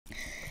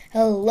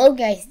Hello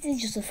guys,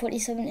 this is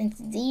Joseph47 and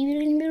today we're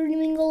going to be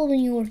reviewing all of the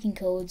new working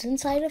codes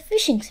inside a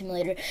fishing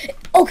simulator.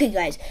 Okay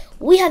guys,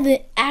 we have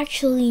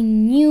actually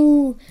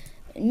new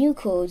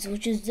codes,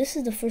 which is, this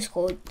is the first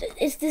code.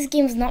 This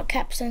game is not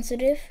cap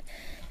sensitive,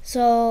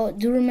 so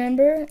do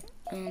remember,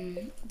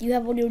 you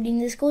have already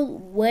redeemed this code,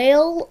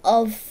 Whale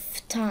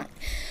of Time.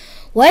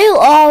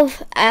 Whale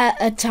of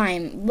a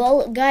time.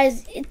 Well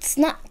guys, it's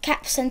not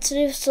cap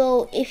sensitive,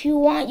 so if you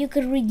want you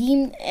could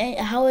redeem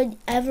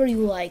however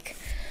you like.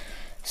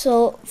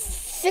 So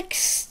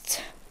fixed,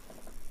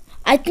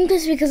 I think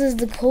it's because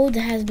the code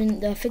has been,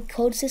 the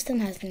code system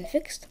has been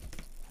fixed.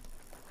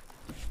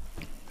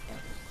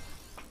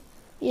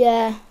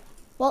 Yeah,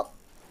 well,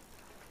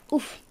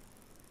 oof.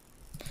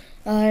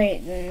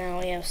 Alright, now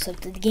we have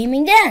Subted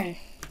Gaming then.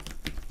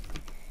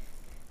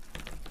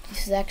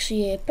 This is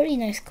actually a pretty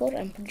nice code.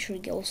 I'm pretty sure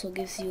it also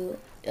gives you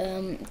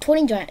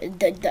 20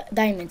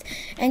 diamonds.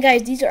 And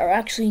guys, these are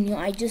actually new.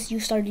 You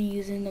started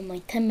using them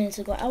like 10 minutes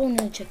ago. I wanted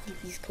to check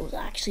if these codes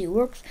actually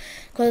works,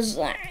 because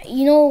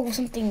you know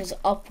something is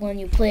up when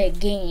you play a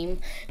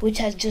game which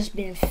has just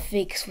been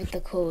fixed with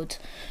the code.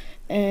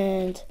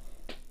 And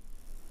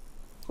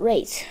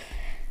right,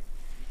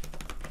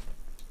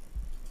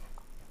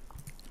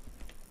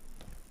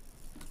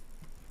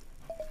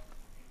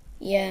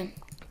 yeah,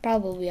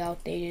 probably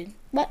outdated,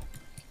 but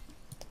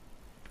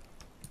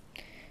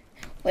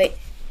wait,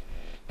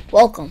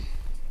 welcome.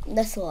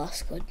 That's the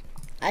last code.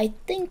 I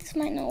think this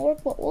might not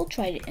work, but we'll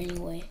try it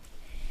anyway.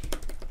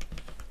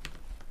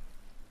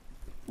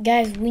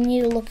 Guys, we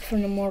need to look for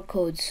the more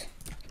codes,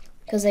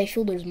 because I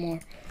feel there's more.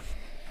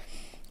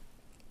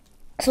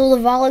 So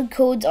the valid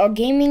codes are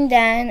Gaming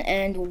Dan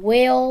and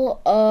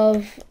Whale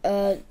of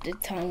the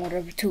Time,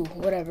 whatever, 2,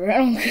 whatever. I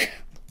don't care.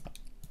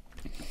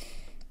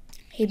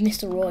 Hey,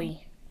 Mr. Roy.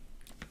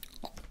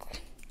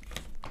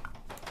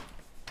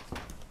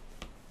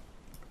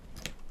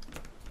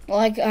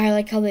 I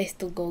like how they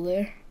still go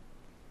there.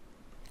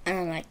 And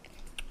I'm like,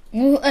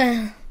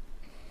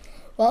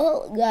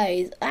 well,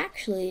 guys,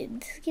 actually,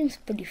 this game's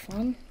pretty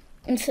fun.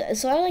 And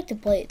so I like to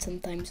play it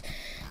sometimes.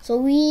 So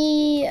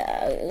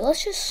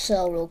let's just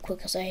sell real quick,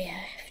 because I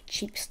have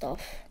cheap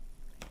stuff.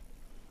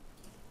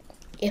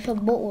 If a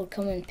boat would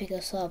come and pick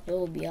us up, it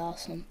would be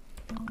awesome.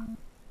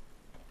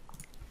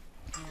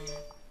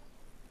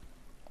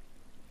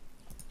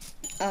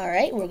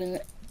 Alright, we're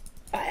gonna...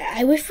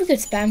 I wish we could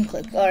spam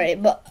click.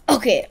 Alright, but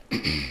okay.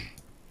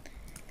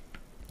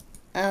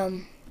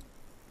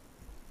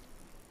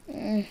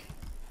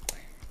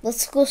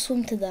 Let's go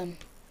swim to them.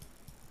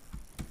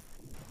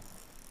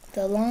 It's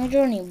a long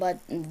journey,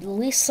 but at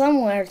least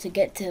somewhere to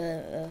get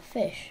to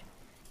fish.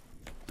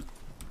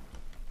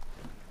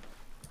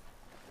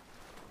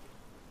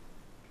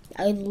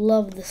 I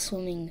love the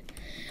swimming.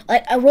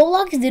 Like,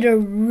 Roblox did a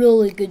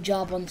really good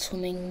job on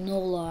swimming, no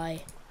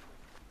lie.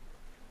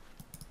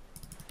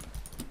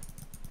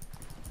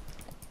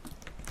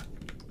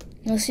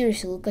 No,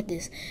 seriously, look at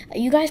this.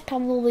 You guys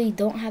probably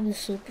don't have the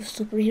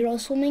superhero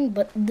swimming,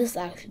 but this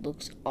actually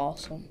looks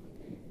awesome.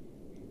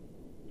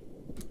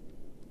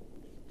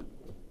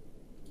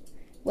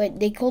 Wait,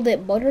 they called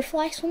it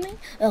butterfly swimming?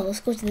 Oh, let's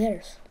go to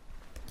theirs.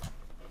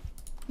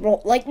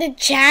 Bro, like, the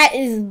chat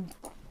is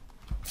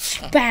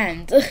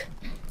spammed.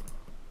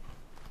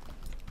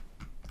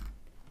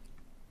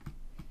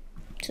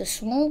 It's a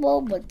small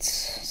boat, but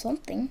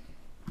something.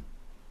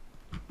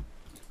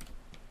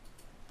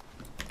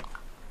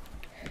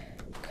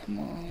 Come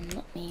on,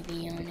 let me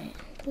be on it,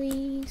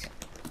 please.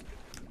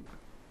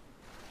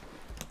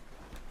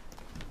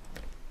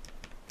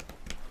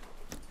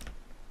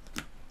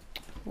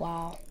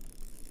 Wow.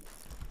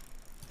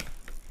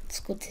 Let's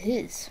go to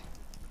his.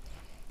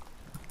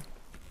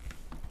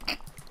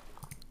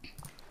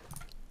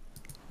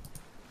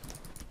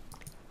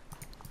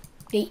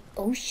 The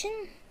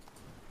ocean?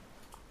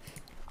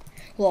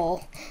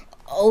 Well,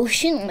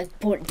 ocean like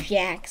Port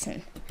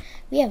Jackson.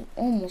 We have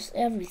almost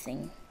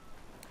everything.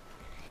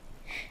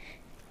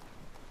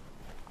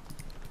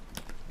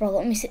 Bro,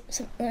 let me sit.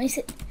 Let me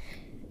sit.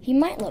 He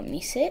might let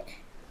me sit.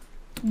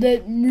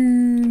 Let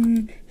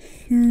me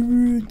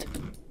sit.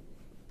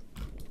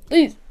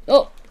 Please.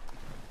 Oh.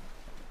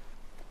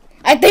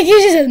 I think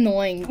he's just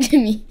annoying to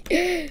me.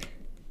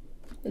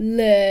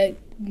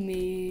 Let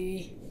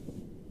me.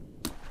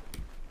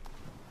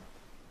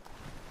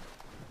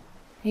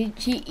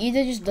 He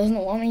either just doesn't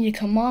want me to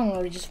come on,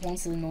 or he just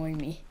wants to annoy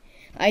me.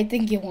 I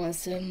think he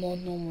wants to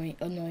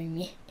annoy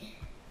me.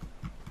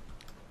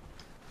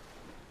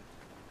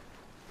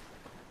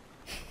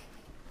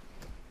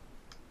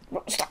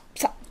 Bro, stop.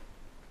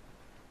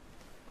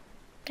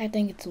 I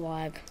think it's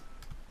lag.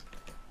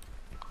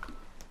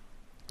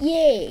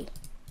 Yay!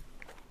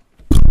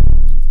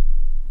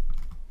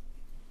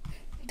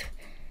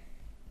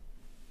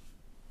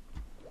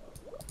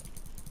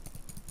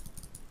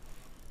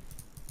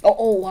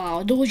 Oh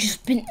wow, those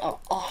just been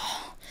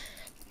oh.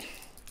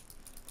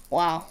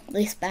 Wow,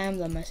 they spammed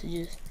the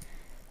messages.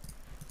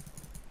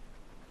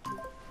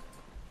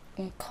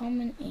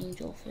 Uncommon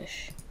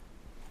angelfish.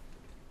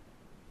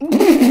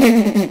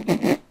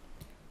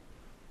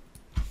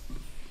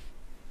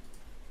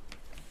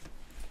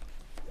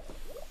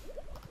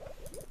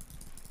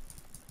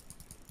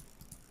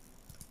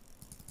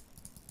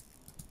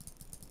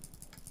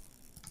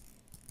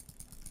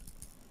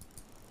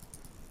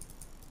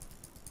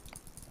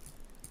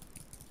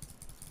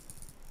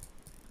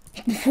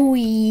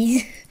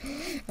 Please.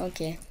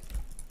 Okay.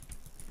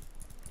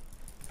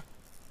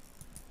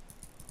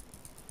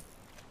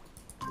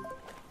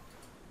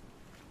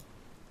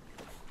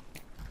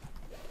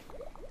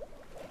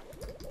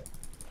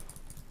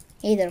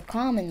 Hey, they're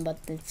common, but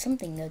it's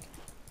something good.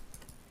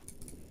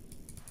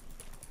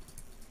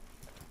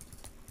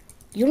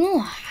 You don't know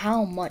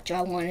how much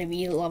I want to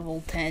be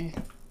level 10.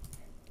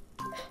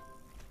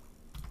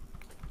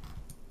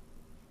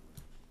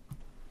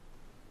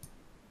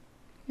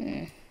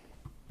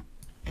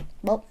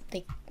 Well,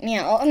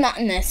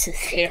 not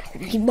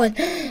necessarily, but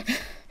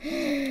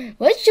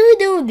what should we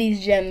do with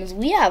these gems?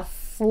 We have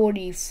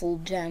 40 full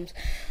gems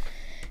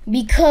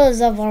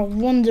because of our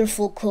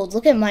wonderful codes.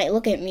 Look at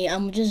me.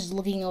 I'm just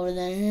looking over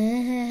there.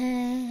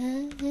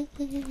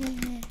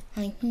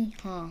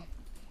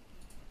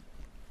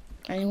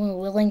 Anyone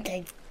willing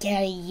to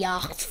get a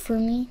yacht for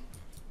me?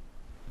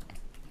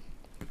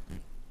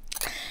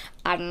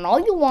 I know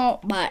you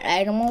won't, but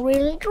I don't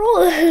really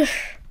true.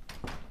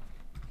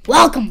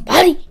 Welcome,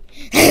 buddy.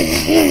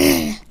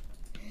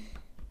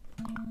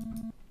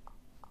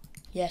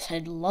 Yes,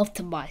 I'd love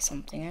to buy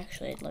something.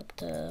 Actually, I'd like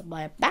to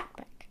buy a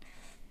backpack.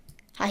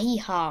 Ha hee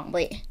ha.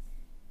 Wait.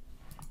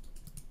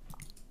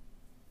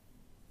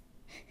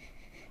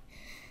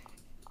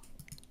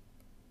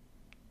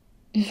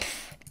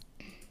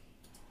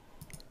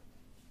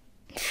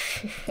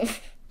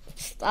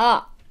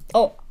 Stop.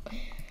 Oh.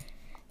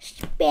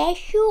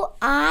 Special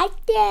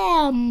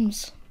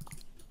items.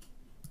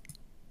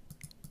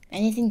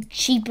 Anything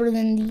cheaper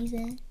than these,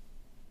 eh?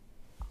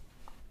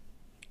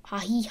 Ha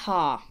hee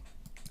ha.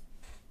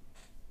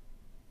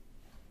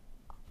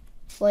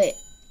 Wait.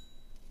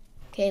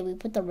 Okay, we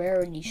put the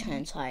rarity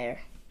chance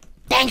higher.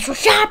 Thanks for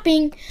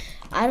shopping!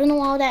 I don't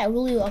know how that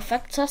really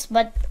affects us,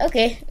 but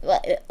okay.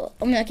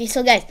 Okay,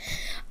 so guys,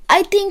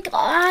 I think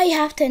I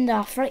have to end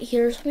off right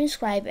here. So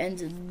subscribe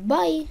and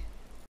bye.